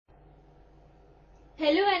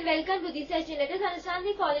Hello and welcome to the session. Let us understand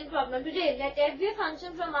the following problem today. Let f be a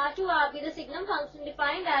function from R to R be the signum function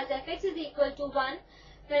defined as fx is equal to 1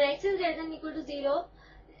 when x is greater than equal to 0,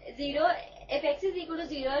 if x is equal to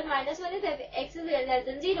 0 and minus 1 if x is less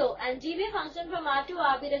than 0, and g be a function from R to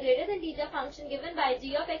R be the greatest integer function given by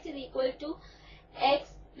g of x is equal to x,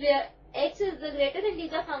 where x is the greatest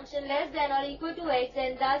integer function less than or equal to x,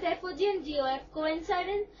 and thus f of g and g of f coincide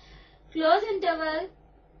in closed interval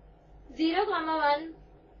 0, 1,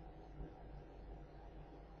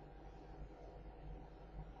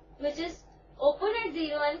 which is open at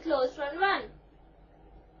 0 and closed from 1.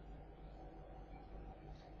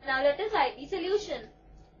 Now let us write the solution.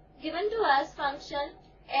 Given to us function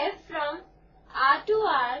f from R to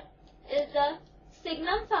R is the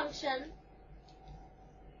signum function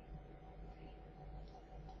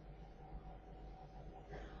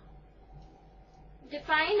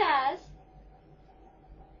defined as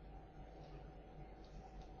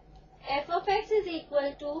f of x is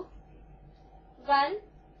equal to 1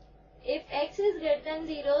 if x is greater than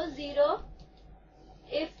 0, 0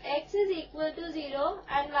 if x is equal to 0,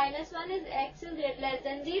 and minus 1 is x is less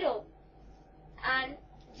than 0. And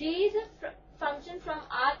g is a function from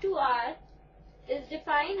R to R is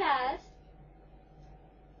defined as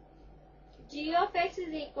g of x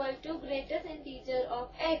is equal to greatest integer of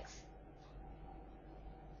x,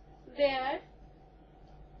 where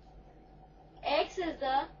x is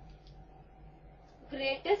the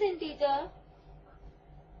greatest integer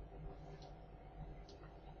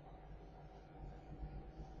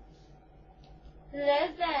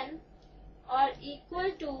less than or equal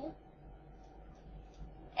to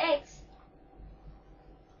x.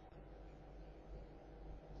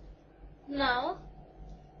 Now,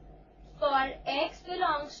 for x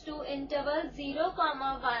belongs to interval 0,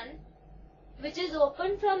 1, which is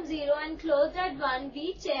open from 0 and closed at 1,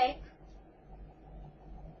 we check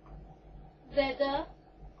whether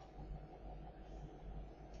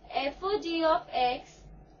f of g of x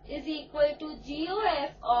is equal to g of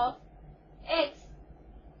f of x.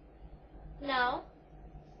 Now,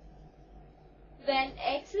 when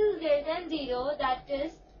x is greater than 0, that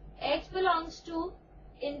is, x belongs to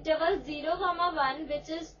interval 0, 1, which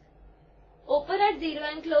is open at 0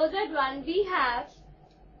 and closed at 1, we have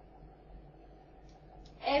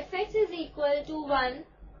fx is equal to 1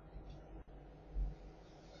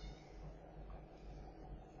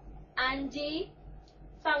 and g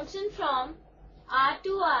function from R to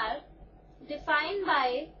R defined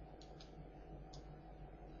by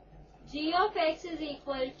g of x is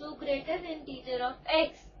equal to greatest integer of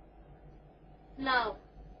x. Now,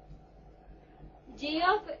 g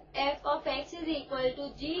of f of x is equal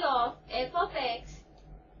to g of f of x,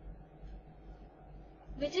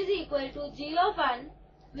 which is equal to g of 1,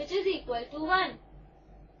 which is equal to 1,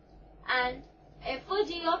 and f of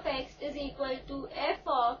g of x is equal to f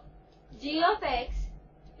of g of x,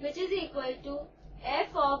 which is equal to f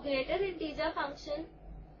of greatest integer function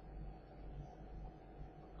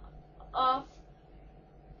of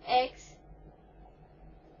x,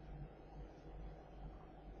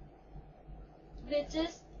 which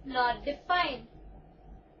is not defined.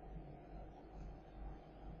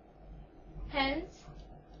 Hence,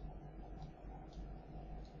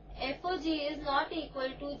 f of g is not equal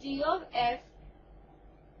to g of f.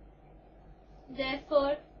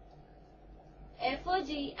 Therefore, f of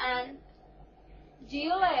g and g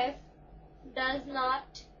of f does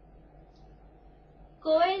not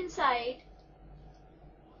coincide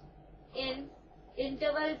in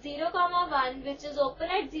interval 0, 1, which is open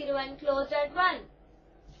at 0 and closed at 1.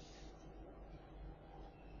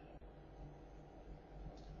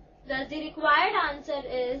 Thus, the required answer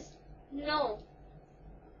is no.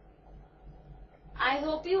 I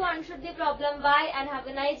hope you understood the problem. Bye and have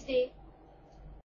a nice day.